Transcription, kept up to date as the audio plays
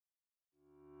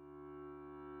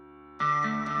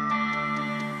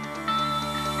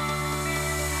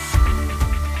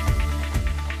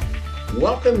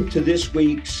Welcome to this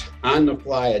week's On the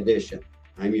Fly edition.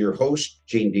 I'm your host,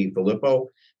 Gene DiFilippo,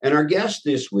 and our guest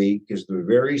this week is the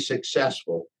very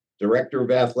successful Director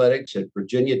of Athletics at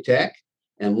Virginia Tech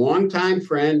and longtime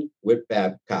friend, Whit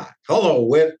Babcock. Hello,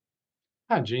 Whit.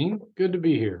 Hi, Gene. Good to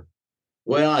be here.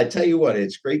 Well, I tell you what,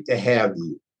 it's great to have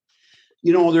you.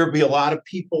 You know, there'll be a lot of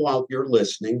people out there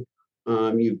listening.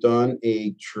 You've done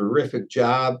a terrific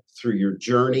job through your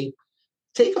journey.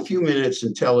 Take a few minutes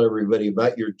and tell everybody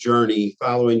about your journey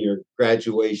following your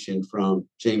graduation from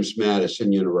James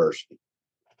Madison University.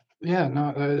 Yeah,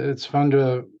 no, it's fun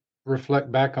to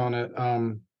reflect back on it.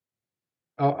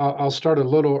 I'll start a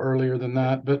little earlier than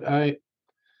that, but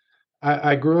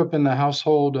I grew up in the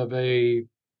household of a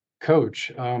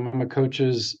coach. I'm a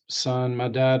coach's son. My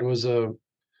dad was a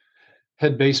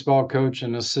head baseball coach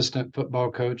and assistant football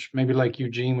coach. Maybe like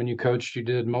Eugene, when you coached, you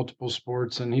did multiple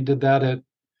sports, and he did that at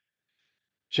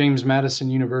James Madison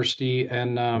University.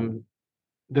 And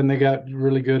then they got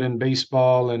really good in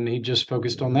baseball, and he just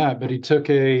focused on that. But he took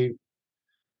a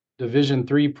Division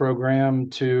III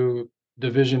program to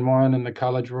Division I in the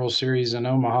College World Series in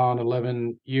Omaha in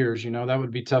 11 years. You know, that would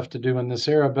be tough to do in this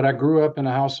era. But I grew up in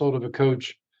a household of a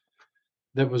coach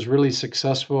that was really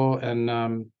successful,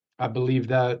 and I believe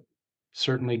that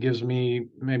certainly gives me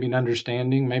maybe an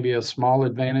understanding, maybe a small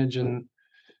advantage in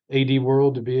AD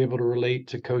world to be able to relate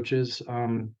to coaches.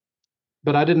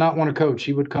 But I did not want to coach.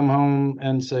 He would come home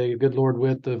and say, "Good Lord,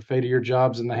 Whit, the fate of your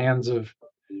job's in the hands of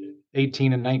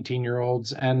 18 and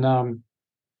 19-year-olds." And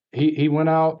he went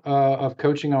out of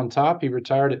coaching on top. He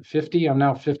retired at 50. I'm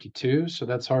now 52, so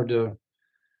that's hard to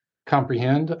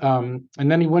comprehend. And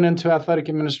then he went into athletic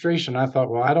administration. I thought,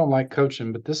 well, I don't like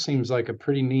coaching, but this seems like a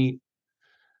pretty neat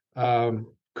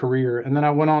career. And then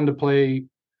I went on to play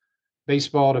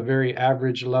baseball at a very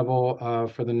average level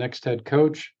for the next head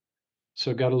coach.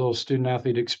 So got a little student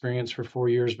athlete experience for 4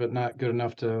 years, but not good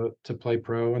enough to play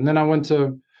pro. And then I went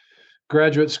to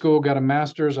graduate school, got a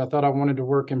master's. I thought I wanted to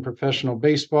work in professional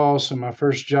baseball. So my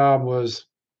first job was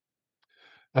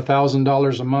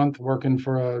 $1,000 a month working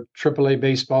for a AAA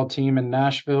baseball team in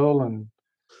Nashville. And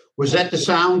was that the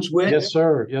Sounds, Whit? Yes,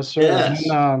 sir. Yes, sir. Yes.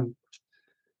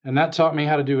 And that taught me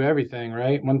how to do everything,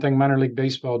 right? One thing minor league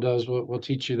baseball does will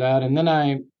teach you that. And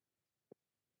then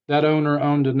that owner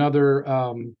owned another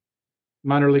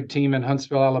minor league team in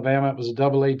Huntsville, Alabama. It was a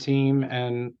AA team,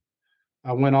 and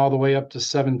I went all the way up to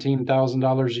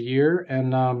 $17,000 a year.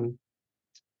 And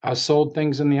I sold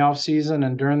things in the off season,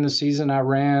 and during the season, I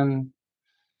ran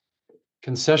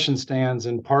concession stands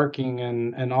and parking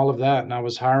and all of that. And I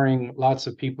was hiring lots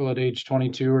of people at age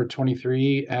 22 or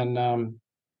 23, and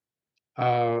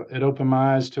it opened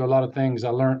my eyes to a lot of things. I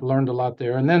learned a lot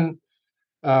there. And then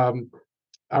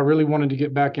I really wanted to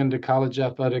get back into college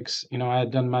athletics. You know, I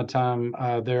had done my time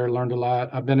there, learned a lot.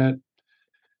 I've been at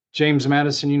James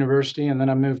Madison University, and then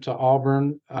I moved to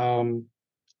Auburn, and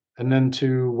then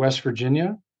to West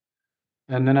Virginia.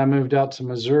 And then I moved out to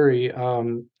Missouri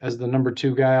as the number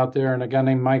 2 guy out there. And a guy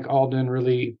named Mike Alden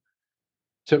really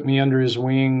took me under his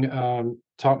wing,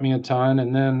 taught me a ton.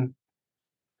 And then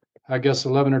I guess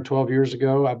 11 or 12 years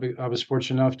ago, I was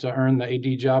fortunate enough to earn the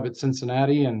AD job at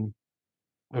Cincinnati. And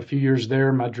a few years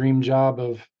there, my dream job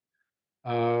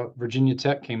of Virginia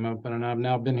Tech came open. And I've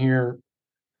now been here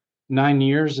 9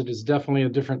 years. It is definitely a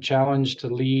different challenge to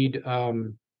lead.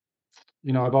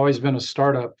 You know, I've always been a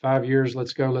startup, 5 years,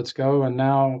 let's go. And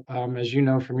now, as you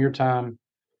know from your time,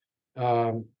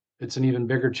 it's an even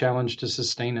bigger challenge to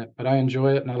sustain it. But I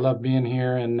enjoy it, and I love being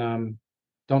here, and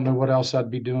don't know what else I'd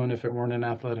be doing if it weren't in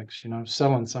athletics, you know,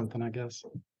 selling something, I guess.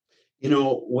 You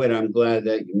know, Whit, I'm glad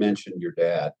that you mentioned your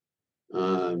dad.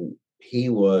 He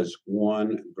was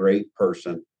one great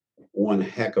person, one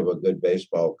heck of a good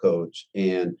baseball coach,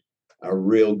 and a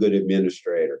real good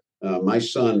administrator. My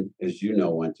son, as you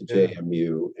know, went to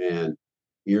JMU, and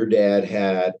your dad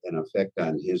had an effect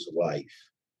on his life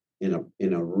in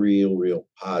a real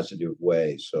positive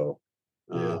way. So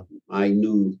I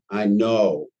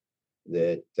know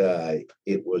that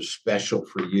it was special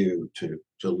for you to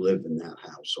live in that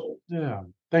household. Yeah,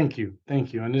 thank you,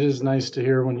 and it is nice to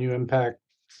hear when you impact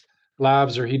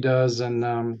lives, or he does.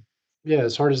 And yeah,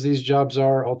 as hard as these jobs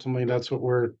are, ultimately that's what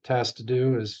we're tasked to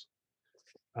do is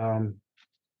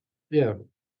yeah,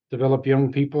 develop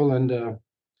young people and a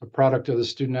product of the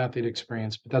student athlete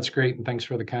experience. But that's great, and thanks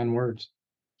for the kind words.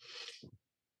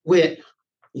 Whit,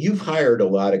 you've hired a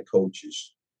lot of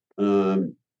coaches.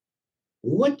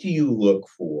 What do you look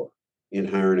for in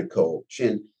hiring a coach?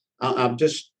 And I'll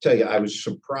just tell you, I was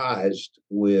surprised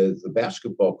with the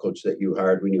basketball coach that you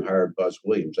hired when you hired Buzz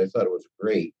Williams. I thought it was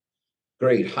great.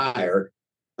 great hire.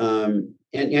 And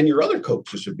your other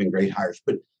coaches have been great hires.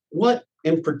 But what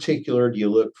in particular do you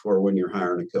look for when you're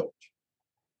hiring a coach?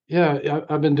 Yeah,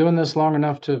 I've been doing this long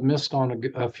enough to have missed on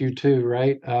a few too,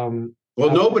 right?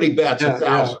 Well, nobody bats a Yeah.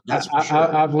 thousand, that's for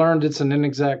sure. I've learned it's an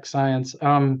inexact science.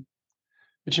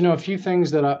 But a few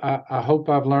things that I hope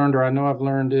I've learned, or I know I've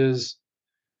learned, is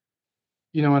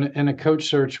in a coach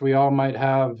search, we all might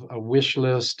have a wish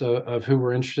list of who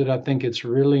we're interested. I think it's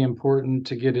really important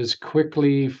to get as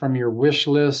quickly from your wish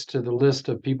list to the list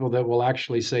of people that will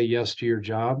actually say yes to your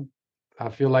job. I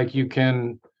feel like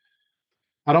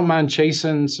I don't mind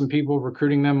chasing some people,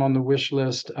 recruiting them on the wish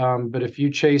list. But if you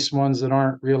chase ones that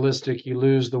aren't realistic, you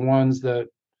lose the ones that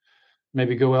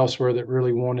maybe go elsewhere that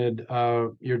really wanted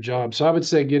your job. So I would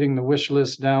say getting the wish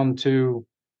list down to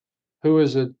who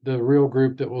is it, the real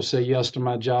group that will say yes to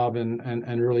my job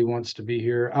and really wants to be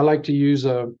here. I like to use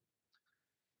a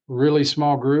really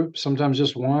small group, sometimes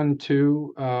just one,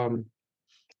 two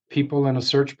people in a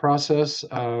search process.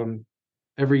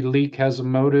 Every leak has a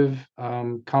motive.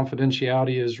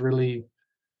 Confidentiality is really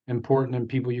important and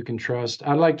people you can trust.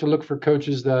 I like to look for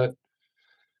coaches that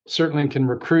certainly can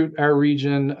recruit our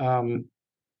region,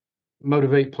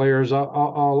 motivate players,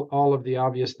 all of the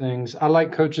obvious things. I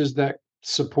like coaches that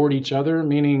support each other,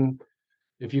 meaning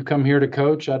if you come here to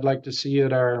coach, I'd like to see you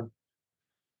at our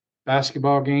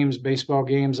basketball games, baseball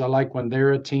games. I like when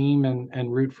they're a team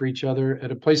and root for each other.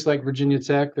 At a place like Virginia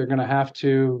Tech, they're going to have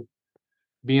to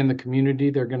be in the community.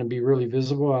 They're going to be really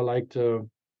visible. I like to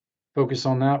focus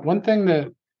on that. One thing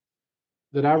that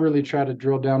I really try to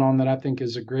drill down on that I think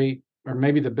is a great, or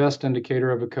maybe the best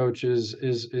indicator of a coach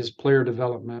is player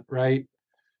development, right?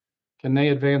 Can they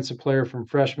advance a player from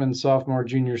freshman, sophomore,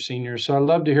 junior, senior? So I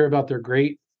love to hear about their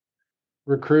great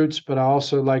recruits, but I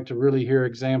also like to really hear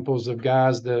examples of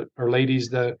guys that or ladies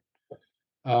that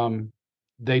um,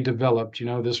 they developed,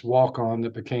 this walk on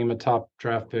that became a top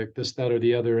draft pick, this, that, or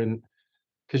the other. And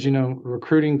because,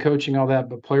 recruiting, coaching, all that,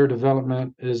 but player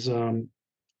development is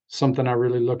something I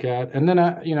really look at. And then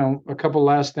a couple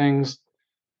last things.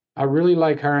 I really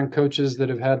like hiring coaches that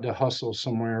have had to hustle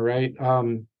somewhere, right?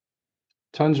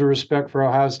 Tons of respect for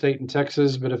Ohio State and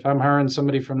Texas, but if I'm hiring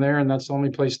somebody from there and that's the only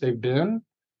place they've been,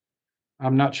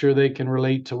 I'm not sure they can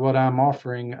relate to what I'm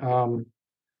offering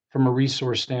from a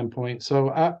resource standpoint.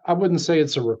 So I wouldn't say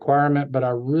it's a requirement, but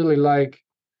I really like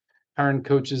hiring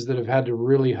coaches that have had to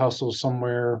really hustle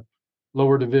somewhere,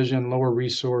 lower division, lower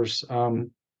resource,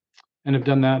 and have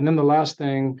done that. And then the last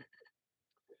thing,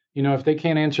 if they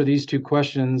can't answer these two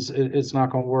questions, it's not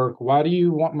going to work. Why do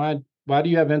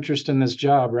you have interest in this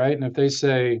job, right? And if they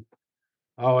say,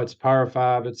 oh, it's Power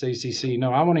Five, it's ACC,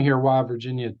 no, I want to hear why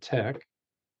Virginia Tech.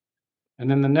 And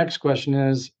then the next question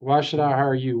is, why should I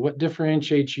hire you? What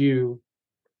differentiates you?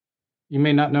 You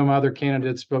may not know my other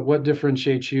candidates, but what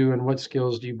differentiates you and what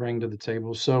skills do you bring to the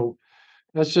table? So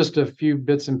that's just a few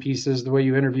bits and pieces. The way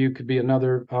you interview could be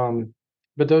another.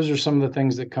 But those are some of the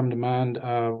things that come to mind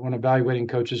when evaluating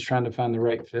coaches trying to find the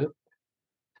right fit.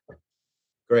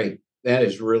 Great. That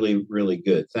is really, really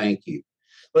good. Thank you.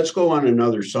 Let's go on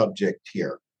another subject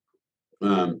here.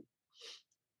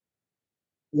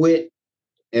 Whit,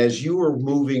 as you were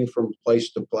moving from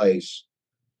place to place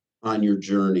on your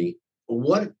journey,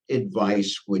 what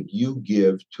advice would you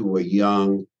give to a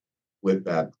young Whit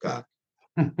Babcock?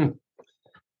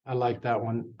 I like that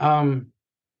one.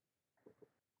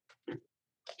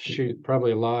 Shoot,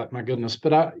 probably a lot. My goodness,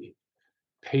 but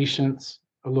patience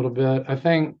a little bit. I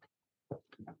think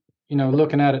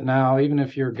looking at it now, even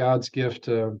if you're God's gift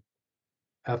to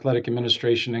athletic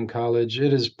administration in college,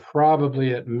 it is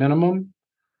probably at minimum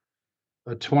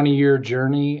a 20-year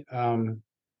journey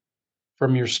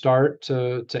from your start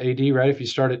to AD, right? If you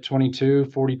start at 22,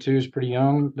 42 is pretty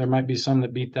young. There might be some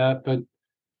that beat that, but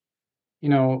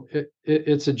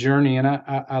it's a journey. And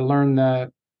I learned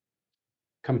that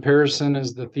comparison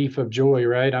is the thief of joy,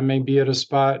 right? I may be at a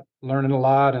spot learning a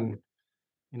lot and,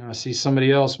 I see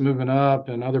somebody else moving up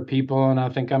and other people, and I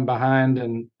think I'm behind.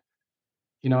 And,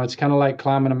 it's kind of like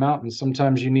climbing a mountain.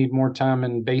 Sometimes you need more time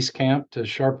in base camp to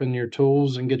sharpen your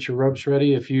tools and get your ropes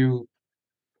ready. If you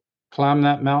climb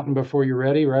that mountain before you're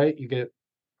ready, right? You get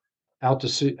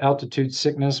altitude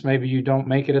sickness. Maybe you don't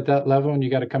make it at that level and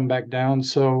you got to come back down.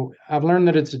 So I've learned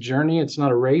that it's a journey. It's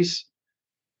not a race.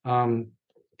 Kind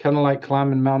of like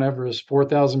climbing Mount Everest.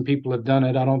 4,000 people have done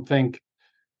it. I don't think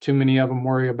too many of them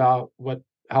worry about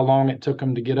how long it took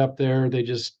them to get up there. They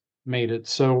just made it.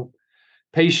 So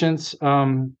patience.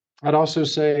 I'd also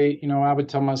say, I would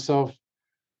tell myself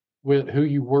with who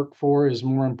you work for is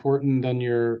more important than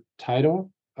your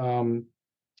title. And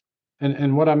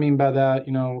what I mean by that,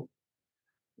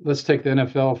 let's take the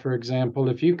NFL, for example.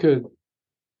 If you could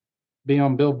be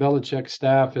on Bill Belichick's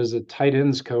staff as a tight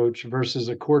ends coach versus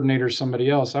a coordinator, somebody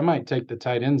else, I might take the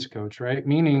tight ends coach, right?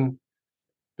 Meaning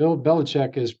Bill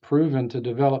Belichick is proven to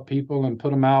develop people and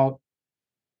put them out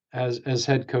as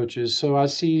head coaches. So I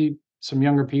see some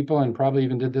younger people, and probably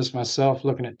even did this myself,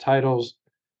 looking at titles,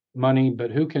 money,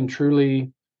 but who can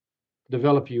truly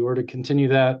develop you? Or to continue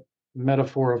that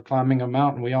metaphor of climbing a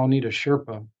mountain, we all need a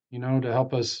Sherpa, to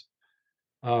help us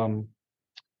um,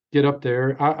 get up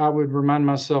there. I would remind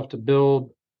myself to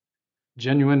build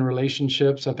genuine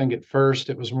relationships. I think at first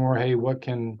it was more, hey, what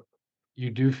can you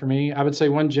do for me? I would say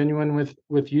one genuine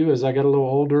with you as I got a little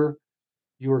older.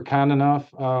 You were kind enough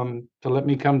to let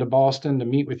me come to Boston to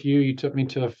meet with you. You took me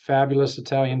to a fabulous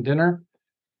Italian dinner,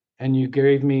 and you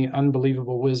gave me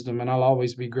unbelievable wisdom. And I'll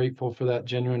always be grateful for that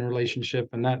genuine relationship.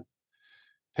 And that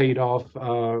paid off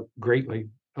greatly.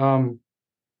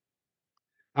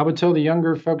 I would tell the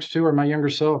younger folks too, or my younger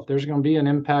self, there's going to be an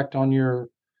impact on your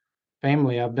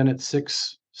family. I've been at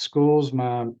 6 schools.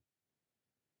 My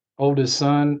oldest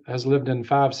son has lived in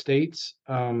 5 states.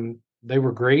 They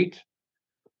were great,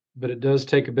 but it does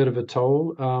take a bit of a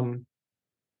toll. And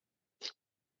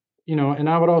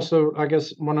I would also, I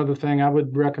guess, one other thing I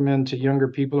would recommend to younger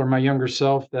people or my younger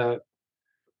self, that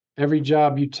every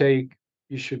job you take,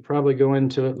 you should probably go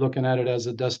into it looking at it as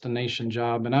a destination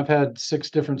job. And I've had 6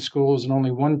 different schools, and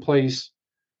only one place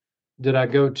did I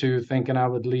go to thinking I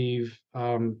would leave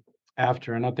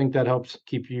after. And I think that helps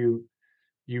keep you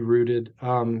rooted.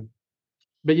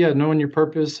 But yeah, knowing your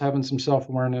purpose, having some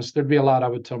self-awareness, there'd be a lot I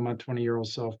would tell my 20-year-old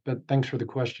self. But thanks for the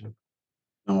question.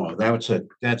 No, that's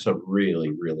a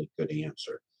really, really good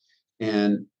answer.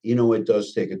 And it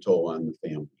does take a toll on the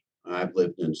family. I've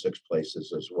lived in 6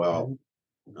 places as well.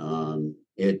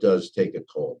 It does take a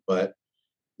toll, but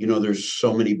there's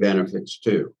so many benefits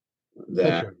too That's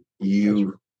that right.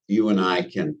 you and I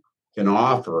can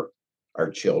offer our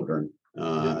children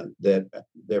that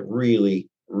really,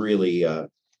 really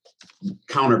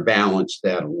counterbalance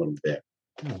that a little bit.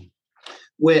 Hmm.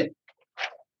 With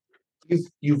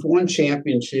you've won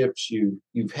championships,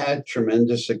 you've had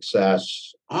tremendous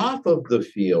success off of the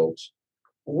fields.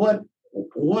 What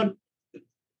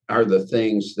are the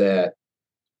things that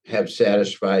have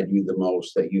satisfied you the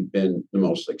most, that you've been the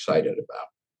most excited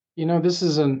about? This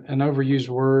is an overused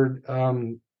word,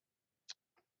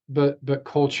 but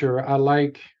culture. I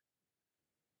like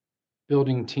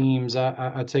building teams.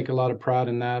 I take a lot of pride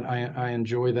in that. I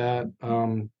enjoy that.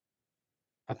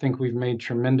 I think we've made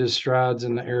tremendous strides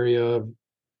in the area of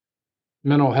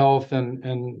mental health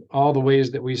and all the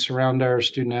ways that we surround our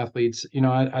student athletes.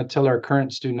 I tell our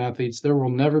current student athletes, there will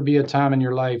never be a time in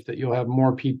your life that you'll have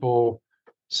more people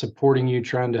supporting you,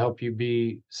 trying to help you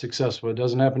be successful. It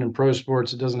doesn't happen in pro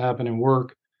sports. It doesn't happen in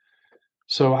work.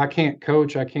 So I can't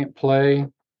coach, I can't play,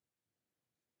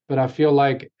 but I feel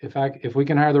like if we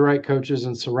can hire the right coaches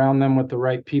and surround them with the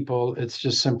right people, it's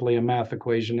just simply a math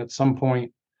equation. At some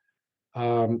point,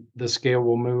 the scale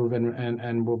will move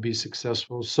and we'll be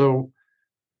successful. So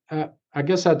I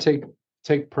guess I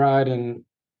take pride in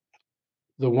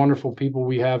the wonderful people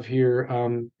we have here.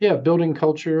 Yeah, building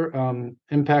culture,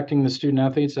 impacting the student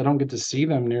athletes. I don't get to see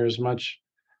them near as much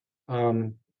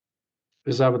um,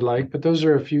 as I would like, but those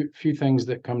are a few things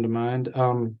that come to mind.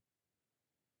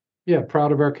 Yeah,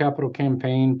 proud of our capital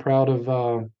campaign. Proud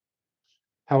of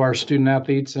how our student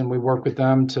athletes, and we work with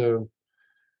them to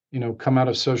come out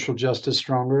of social justice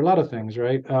stronger. A lot of things,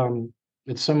 right?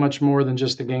 It's so much more than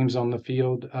just the games on the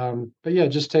field. But yeah,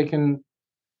 just taking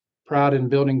pride in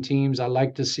building teams. I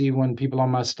like to see when people on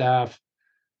my staff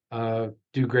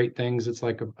do great things. It's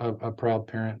like a proud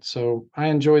parent. So I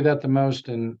enjoy that the most,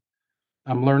 and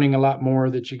I'm learning a lot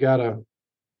more that you gotta,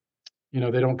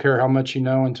 they don't care how much you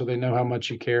know until they know how much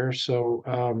you care. So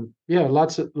yeah,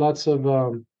 lots of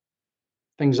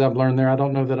things I've learned there. I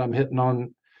don't know that I'm hitting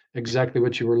on exactly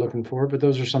what you were looking for, but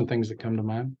those are some things that come to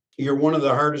mind. You're one of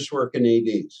the hardest working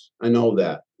ADs. I know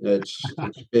that. It's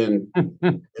been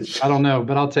it's I don't know,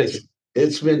 but I'll take it.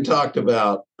 it's been talked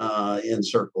about in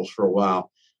circles for a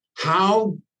while.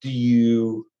 How do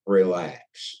you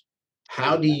relax?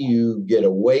 How do you get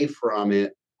away from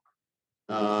it?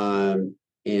 And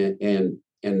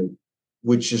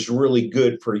which is really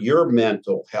good for your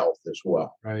mental health as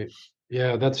well. Right.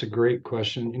 Yeah, that's a great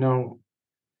question.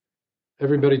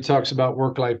 Everybody talks about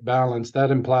work-life balance. That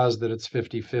implies that it's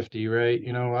 50-50, right?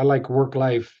 I like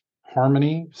work-life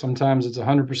harmony. Sometimes it's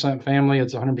 100% family,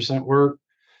 it's 100% work.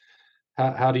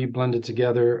 How do you blend it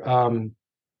together?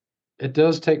 It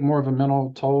does take more of a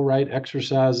mental toll, right?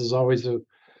 Exercise is always a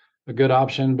good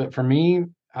option. But for me,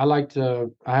 I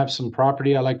have some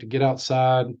property. I like to get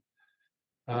outside.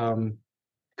 Um,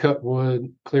 cut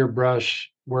wood, clear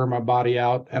brush, wear my body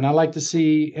out. And I like to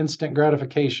see instant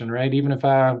gratification, right? Even if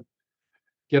I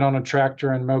get on a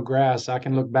tractor and mow grass, I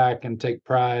can look back and take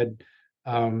pride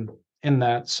um, in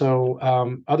that. So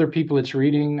other people it's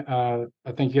reading, I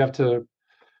think you have to,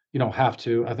 you don't have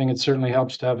to. I think it certainly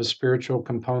helps to have a spiritual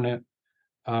component.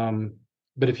 Um,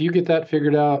 but if you get that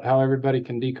figured out, how everybody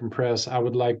can decompress, I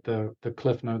would like the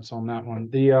cliff notes on that one.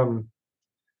 The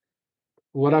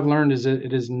what I've learned is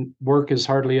that work is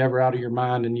hardly ever out of your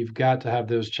mind, and you've got to have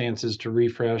those chances to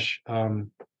refresh.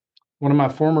 One of my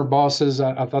former bosses,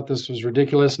 I thought this was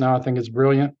ridiculous. Now I think it's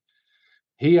brilliant.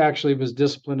 He actually was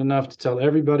disciplined enough to tell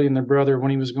everybody and their brother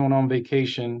when he was going on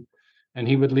vacation, and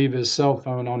he would leave his cell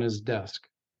phone on his desk.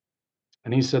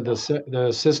 And he said, the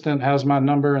assistant has my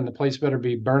number, and the place better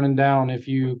be burning down if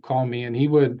you call me. And he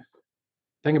would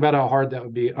think about how hard that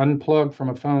would be, unplug from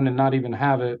a phone and not even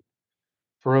have it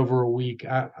for over a week.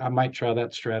 I might try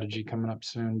that strategy coming up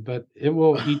soon, but it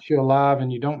will eat you alive,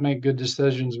 and you don't make good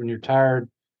decisions when you're tired,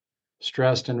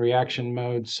 stressed, and reaction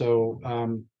mode. So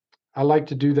I like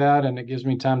to do that, and it gives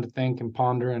me time to think and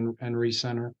ponder and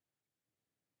recenter.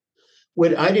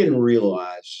 What I didn't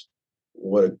realize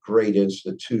what a great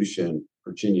institution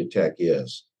Virginia Tech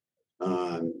is.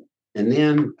 Um, and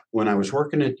then when I was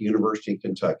working at the University of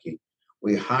Kentucky,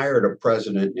 we hired a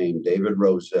president named David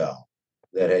Roselle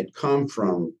that had come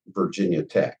from Virginia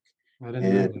Tech. I didn't know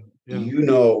And that. Yeah. you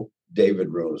know David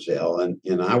Roselle,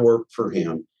 and I worked for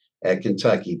him at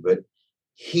Kentucky, but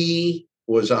he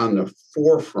was on the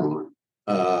forefront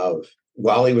of,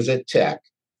 while he was at Tech,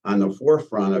 on the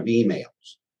forefront of emails.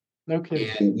 No kidding.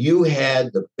 And you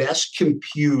had the best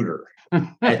computer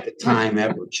at the time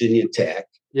at Virginia Tech.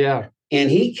 Yeah. And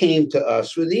he came to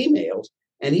us with emails,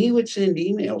 and he would send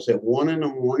emails at 1 in the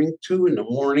morning, 2 in the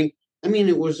morning. I mean,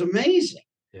 it was amazing.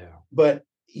 Yeah. But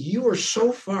you were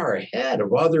so far ahead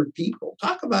of other people.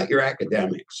 Talk about your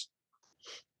academics.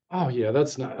 Oh yeah,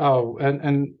 that's not. Oh,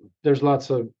 and there's lots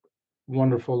of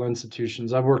wonderful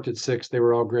institutions. I've worked at six. They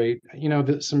were all great. You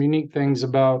know, some unique things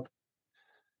about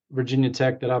Virginia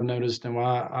Tech that I've noticed and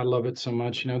why I love it so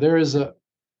much. You know, there is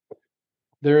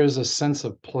a sense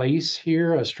of place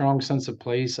here, a strong sense of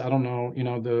place. I don't know, you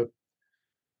know, the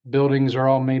buildings are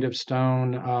all made of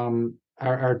stone.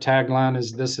 Our tagline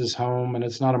is "This is home," and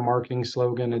it's not a marketing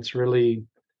slogan. It's really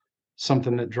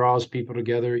something that draws people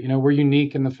together. You know, we're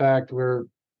unique in the fact we're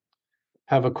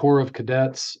have a core of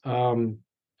cadets.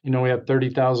 You know, we have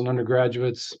 30,000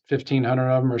 undergraduates, 1,500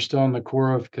 of them are still in the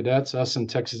core of cadets. Us and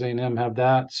Texas A&M have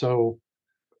that. So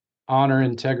honor,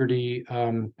 integrity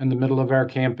in the middle of our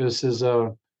campus is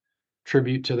a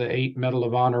tribute to the 8 Medal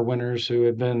of Honor winners who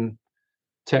have been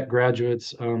Tech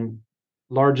graduates.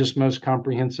 Largest, most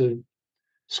comprehensive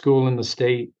school in the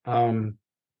state.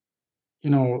 You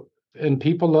know, and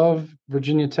people love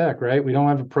Virginia Tech, right? We don't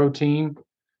have a pro team.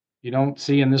 You don't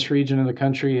see in this region of the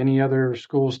country any other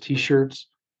schools T-shirts.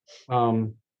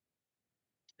 Um,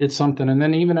 it's something. And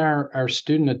then even our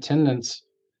student attendance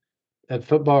at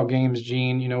football games,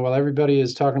 Gene, you know, while everybody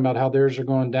is talking about how theirs are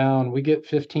going down, we get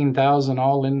 15,000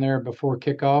 all in there before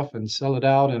kickoff and sell it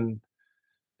out, and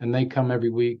they come every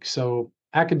week. So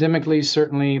academically,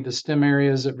 certainly the STEM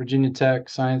areas at Virginia Tech,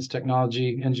 science,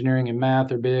 technology, engineering, and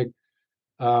math are big.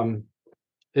 Um,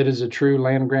 it is a true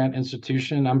land grant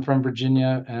institution. I'm from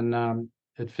Virginia, and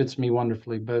it fits me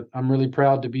wonderfully. But I'm really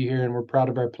proud to be here, and we're proud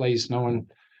of our place, knowing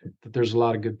that there's a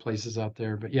lot of good places out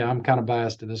there. But yeah, I'm kind of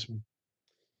biased to this one.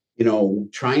 You know,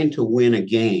 trying to win a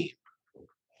game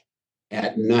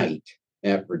at night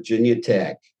at Virginia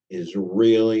Tech is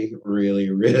really, really,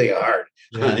 really hard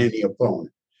on any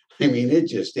opponent. I mean,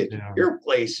 Yeah. your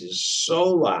place is so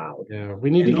loud. Yeah,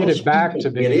 we need to And get those it back people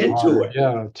to get being into hard. it.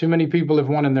 Yeah, too many people have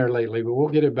won in there lately, but we'll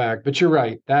get it back. But you're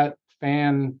right, that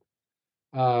fan,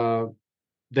 uh,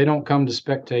 they don't come to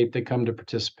spectate, they come to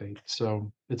participate.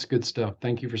 So it's good stuff.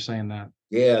 Thank you for saying that.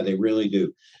 Yeah, they really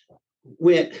do.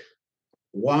 Whit,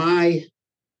 why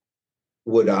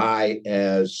would I,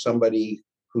 as somebody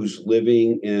who's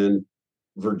living in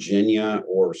Virginia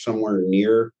or somewhere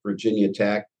near Virginia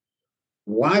Tech,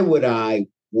 why would I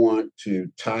want to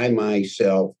tie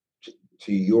myself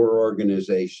to your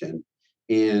organization?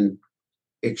 And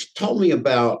tell me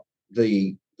about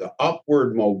the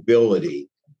upward mobility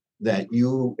that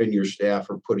you and your staff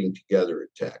are putting together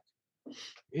at Tech.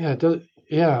 Yeah,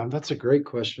 yeah, that's a great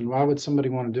question. Why would somebody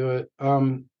want to do it?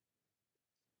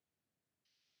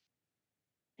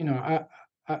 You know,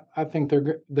 I think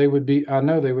they would be, I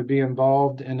know they would be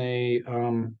involved in a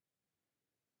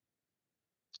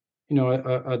you know,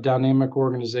 a dynamic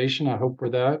organization. I hope we're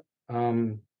that.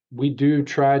 We do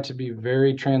try to be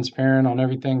very transparent on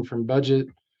everything from budget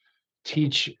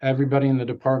teach everybody in the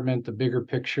department the bigger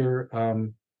picture.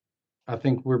 I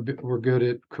think we're good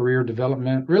at career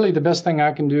development. Really, the best thing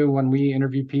I can do when we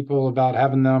interview people about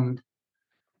having them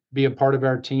be a part of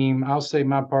our team, I'll say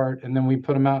my part, and then we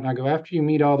put them out and I go, after you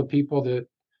meet all the people that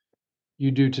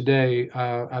you do today,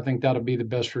 I think that'll be the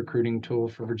best recruiting tool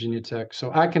for Virginia Tech.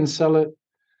 So I can sell it,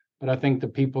 but I think the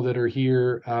people that are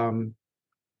here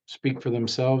speak for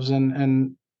themselves,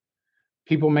 and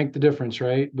people make the difference,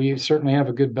 right? We certainly have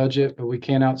a good budget, but we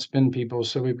can't outspend people,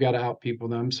 so we've got to outpeople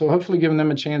them. So hopefully giving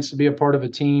them a chance to be a part of a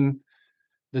team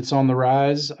that's on the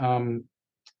rise,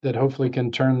 that hopefully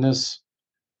can turn this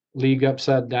league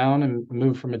upside down and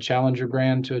move from a challenger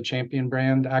brand to a champion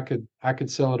brand. I could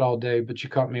sell it all day, but you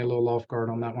caught me a little off guard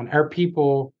on that one. Our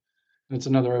people, it's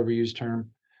another overused term.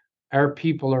 Our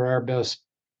people are our best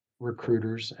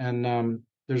recruiters, and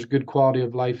there's good quality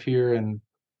of life here, and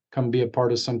come be a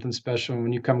part of something special. And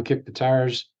when you come kick the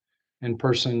tires in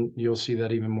person, you'll see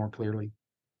that even more clearly.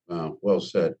 Well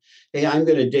said. Hey, I'm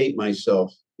going to date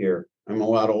myself here. I'm a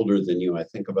lot older than you. I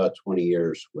think about 20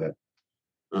 years with.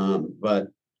 But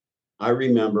I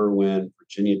remember when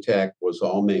Virginia Tech was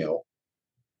all male,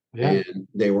 Yeah. and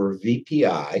they were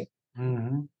VPI,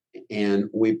 Hmm. and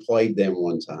we played them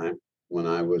one time when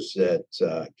I was at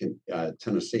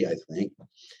Tennessee, I think.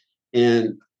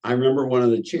 And I remember one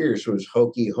of the cheers was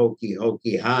 "Hokey, hokey,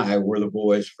 hokey high." We're the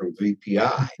boys from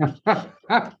VPI.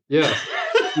 Yes,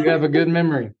 you have a good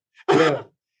memory. Yeah.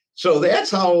 So that's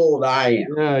how old I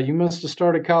am. Yeah, you must have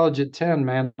started college at 10,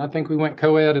 man. I think we went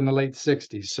co-ed in the late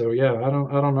 60s. So yeah, I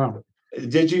don't know.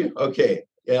 Did you? Okay.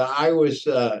 Yeah, I was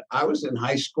in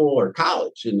high school or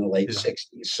college in the late Yeah,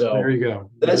 60s. So there you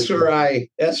go. that's where I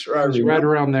It's right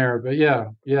remember. around there. But yeah,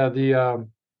 yeah, the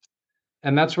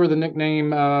and that's where the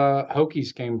nickname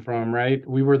Hokies came from, right?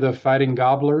 We were the Fighting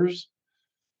Gobblers.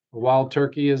 Wild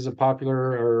turkey is a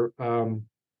popular or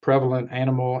prevalent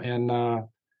animal in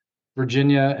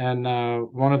Virginia, and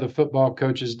one of the football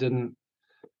coaches didn't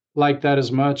like that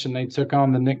as much, and they took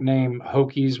on the nickname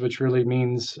Hokies, which really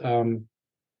means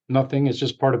nothing. It's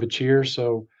just part of a cheer.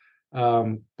 So,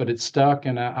 but it stuck,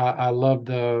 and I love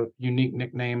the unique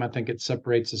nickname. I think it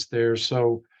separates us there.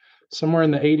 So, somewhere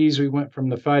in the '80s, we went from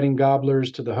the Fighting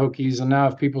Gobblers to the Hokies, and now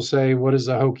if people say, "What is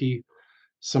a Hokie?"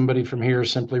 somebody from here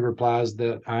simply replies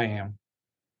that I am,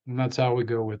 and that's how we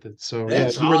go with it. So, yeah,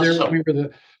 That's you were there. awesome. We were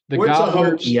the What's a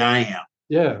Gobblers. hokey? I am.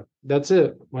 Yeah, that's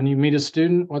it. When you meet a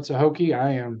student, what's a Hokie?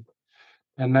 I am,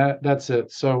 and that's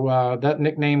it. So that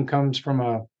nickname comes from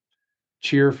a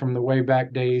cheer from the way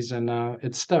back days, and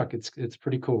it's stuck. It's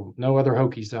pretty cool. No other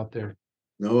Hokies out there.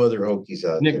 No other hokies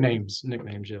out there. Nicknames,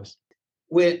 yes.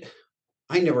 With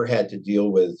I never had to deal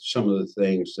with some of the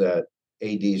things that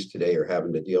ads today are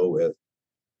having to deal with.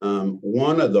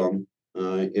 One of them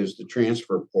is the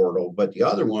transfer portal, but the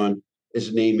other one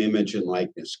is name, image, and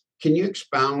likeness. Can you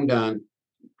expound on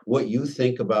what you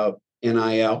think about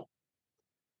NIL?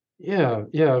 Yeah,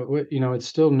 yeah. It's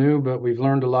still new, but we've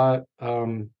learned a lot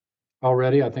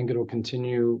already. I think it'll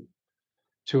continue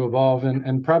to evolve,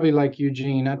 and probably like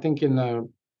Eugene, I think in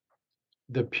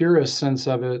the purest sense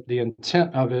of it, the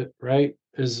intent of it, right,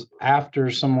 is after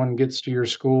someone gets to your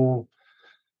school.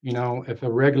 If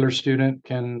a regular student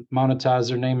can monetize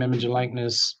their name, image, and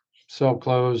likeness, sell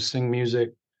clothes, sing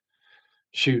music,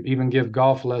 shoot, even give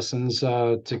golf lessons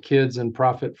to kids and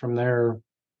profit from their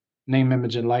name,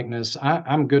 image, and likeness,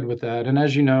 I'm good with that. And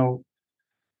as you know,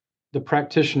 the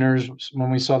practitioners,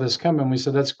 when we saw this coming, we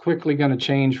said that's quickly going to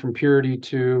change from purity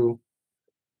to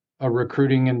a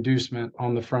recruiting inducement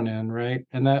on the front end, right?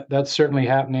 And that's certainly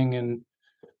happening. And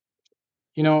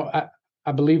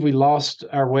I believe we lost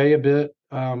our way a bit.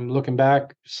 Looking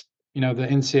back, the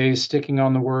NCAA is sticking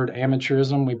on the word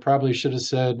amateurism. We probably should have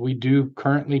said we do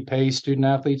currently pay student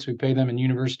athletes. We pay them in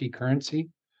university currency.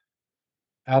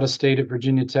 Out of state at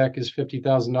Virginia Tech is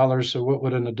 $50,000. So what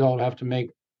would an adult have to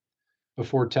make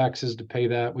before taxes to pay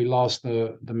that? We lost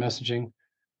the messaging.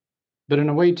 But in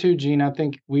a way too, Gene, I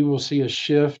think we will see a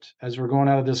shift as we're going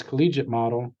out of this collegiate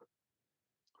model,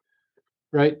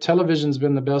 right? Television's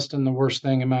been the best and the worst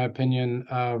thing, in my opinion,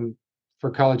 for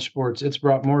college sports. It's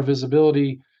brought more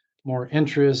visibility, more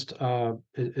interest.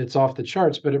 It's off the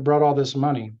charts, but it brought all this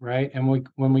money, right? And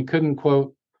when we couldn't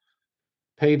quote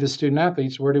pay the student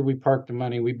athletes, where did we park the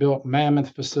money? We built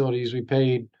mammoth facilities. We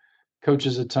paid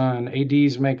coaches a ton.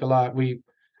 ADs make a lot. We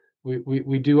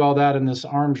do all that in this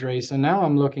arms race. And now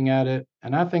I'm looking at it,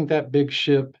 and I think that big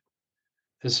ship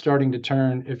is starting to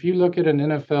turn. If you look at an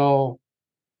NFL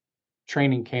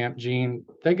training camp, Gene,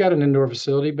 they got an indoor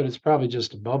facility, but it's probably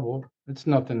just a bubble. It's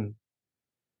nothing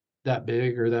that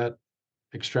big or that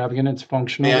extravagant. It's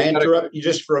functional. May I They gotta- interrupt you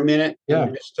just for a minute? Yeah.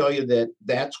 And just tell you that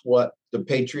that's what the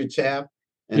Patriots have,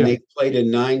 and Yeah. they've played in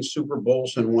 9 Super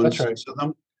Bowls and won That's right. 6 of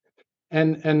them.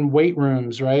 And weight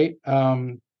rooms, right?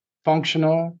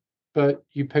 Functional, but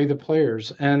you pay the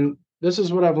players. And this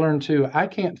is what I've learned too. I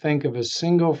can't think of a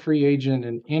single free agent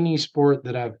in any sport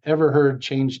that I've ever heard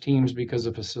change teams because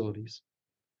of facilities.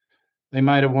 They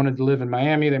might have wanted to live in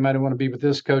Miami. They might have wanted to be with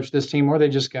this coach, this team, or they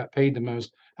just got paid the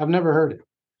most. I've never heard it.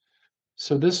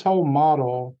 So this whole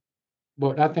model,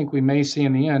 what I think we may see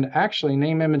in the end, actually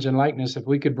name, image, and likeness, if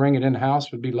we could bring it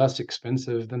in-house, would be less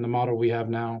expensive than the model we have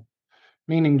now.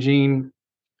 Meaning, Gene,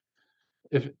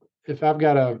 if I've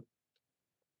got a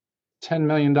 $10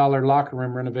 million locker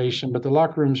room renovation, but the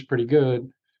locker room's pretty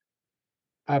good,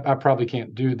 I probably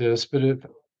can't do this. But if,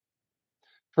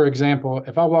 for example,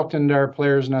 if I walked into our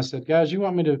players and I said, guys, you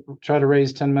want me to try to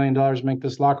raise $10 million to make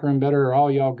this locker room better, or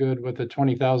all y'all good with a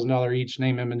 $20,000 each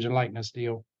name, image, and likeness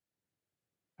deal?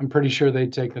 I'm pretty sure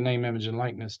they'd take the name, image, and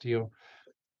likeness deal.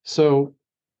 So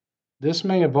this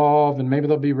may evolve, and maybe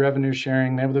there'll be revenue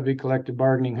sharing, maybe there'll be collective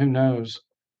bargaining, who knows?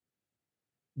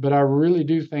 But I really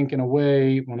do think, in a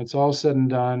way, when it's all said and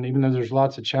done, even though there's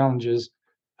lots of challenges,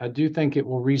 I do think it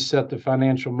will reset the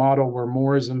financial model where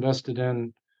more is invested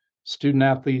in student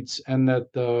athletes, and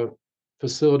that the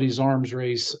facilities arms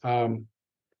race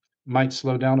might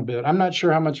slow down a bit. I'm not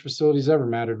sure how much facilities ever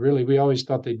mattered, really. We always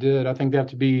thought they did. I think they have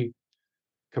to be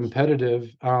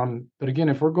competitive. But again,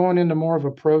 if we're going into more of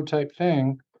a pro type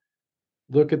thing,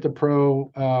 look at the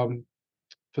pro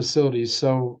facilities.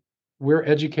 So we're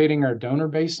educating our donor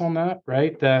base on that,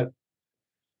 right? That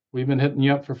we've been hitting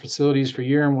you up for facilities for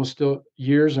years,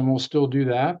 and we'll still do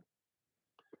that.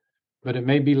 But it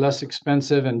may be less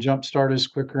expensive and jumpstart us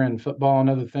quicker in football and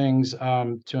other things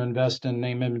to invest in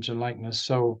name, image, and likeness.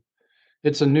 So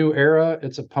it's a new era.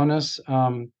 It's upon us.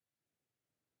 And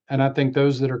I think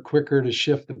those that are quicker to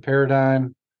shift the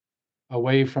paradigm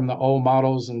away from the old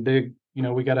models and big,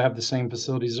 we got to have the same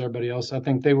facilities as everybody else, I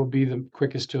think they will be the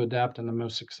quickest to adapt and the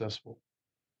most successful.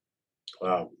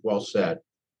 Wow, well said.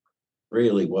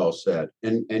 Really well said.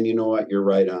 And you know what? You're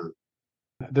right on.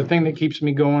 The thing that keeps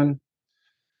me going,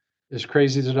 as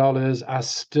crazy as it all is, I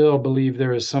still believe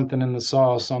there is something in the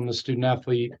sauce on the student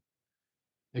athlete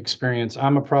experience.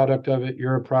 I'm a product of it.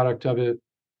 You're a product of it.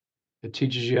 It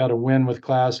teaches you how to win with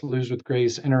class, lose with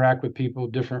grace, interact with people,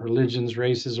 different religions,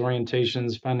 races,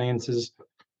 orientations, finances,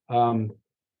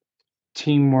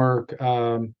 teamwork,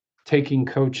 taking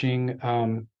coaching.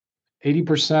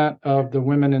 80% of the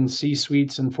women in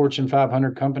C-suites and Fortune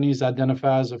 500 companies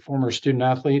identify as a former student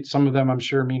athlete. Some of them, I'm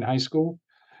sure, mean high school.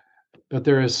 But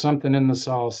there is something in the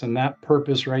sauce, and that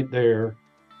purpose right there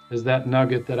is that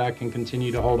nugget that I can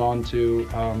continue to hold on to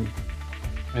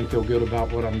and feel good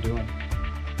about what I'm doing.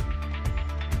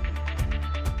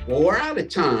 Well, we're out of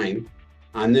time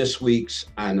on this week's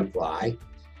On the Fly.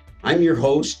 I'm your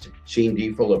host, Gene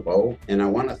DiFilippo, and I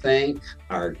want to thank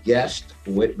our guest,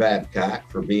 Whit Babcock,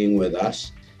 for being with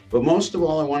us. But most of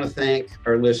all, I want to thank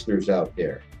our listeners out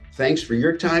there. Thanks for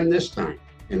your time this time,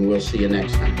 and we'll see you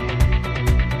next time.